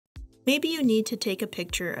Maybe you need to take a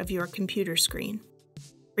picture of your computer screen.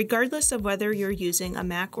 Regardless of whether you're using a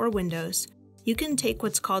Mac or Windows, you can take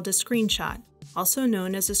what's called a screenshot, also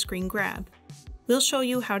known as a screen grab. We'll show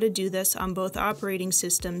you how to do this on both operating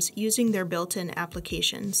systems using their built-in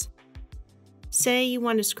applications. Say you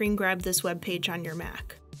want to screen grab this web page on your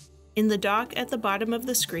Mac. In the dock at the bottom of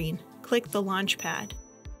the screen, click the Launchpad.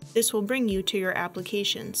 This will bring you to your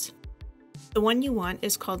applications. The one you want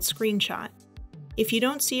is called Screenshot. If you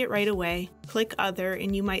don't see it right away, click Other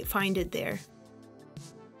and you might find it there.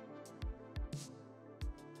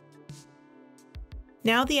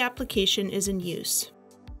 Now the application is in use.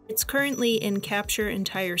 It's currently in Capture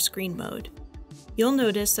Entire Screen mode. You'll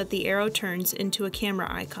notice that the arrow turns into a camera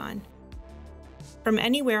icon. From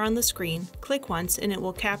anywhere on the screen, click once and it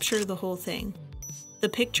will capture the whole thing. The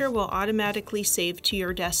picture will automatically save to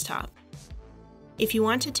your desktop. If you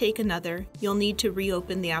want to take another, you'll need to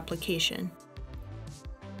reopen the application.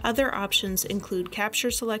 Other options include Capture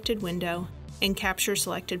Selected Window and Capture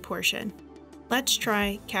Selected Portion. Let's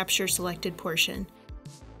try Capture Selected Portion.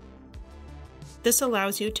 This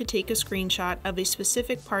allows you to take a screenshot of a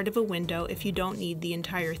specific part of a window if you don't need the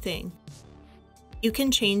entire thing. You can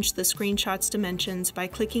change the screenshot's dimensions by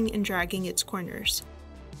clicking and dragging its corners.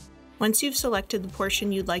 Once you've selected the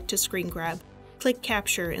portion you'd like to screen grab, click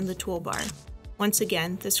Capture in the toolbar. Once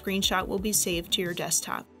again, the screenshot will be saved to your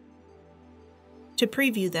desktop. To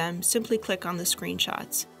preview them, simply click on the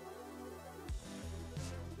screenshots.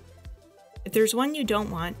 If there's one you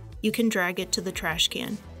don't want, you can drag it to the trash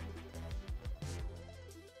can.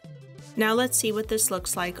 Now let's see what this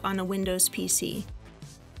looks like on a Windows PC.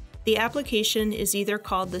 The application is either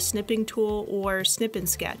called the snipping tool or Snip and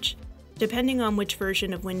Sketch, depending on which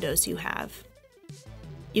version of Windows you have.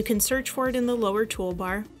 You can search for it in the lower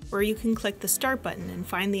toolbar, or you can click the Start button and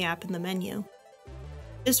find the app in the menu.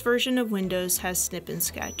 This version of Windows has Snip and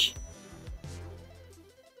Sketch.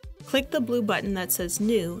 Click the blue button that says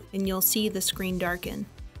New and you'll see the screen darken.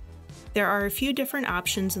 There are a few different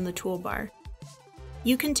options in the toolbar.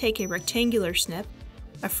 You can take a rectangular snip,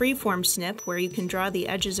 a freeform snip where you can draw the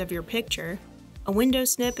edges of your picture, a window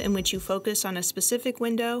snip in which you focus on a specific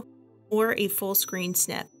window, or a full screen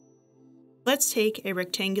snip. Let's take a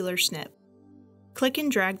rectangular snip. Click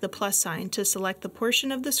and drag the plus sign to select the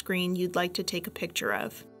portion of the screen you'd like to take a picture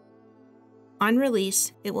of. On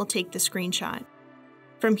release, it will take the screenshot.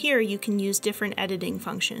 From here, you can use different editing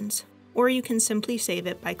functions, or you can simply save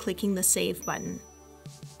it by clicking the Save button.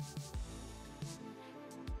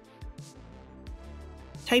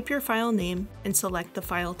 Type your file name and select the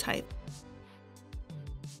file type.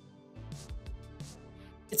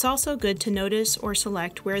 It's also good to notice or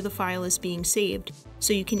select where the file is being saved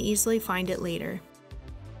so you can easily find it later.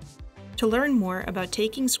 To learn more about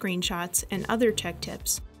taking screenshots and other tech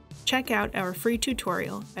tips, check out our free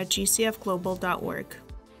tutorial at gcfglobal.org.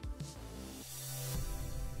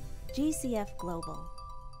 GCF Global,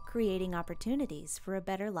 creating opportunities for a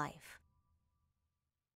better life.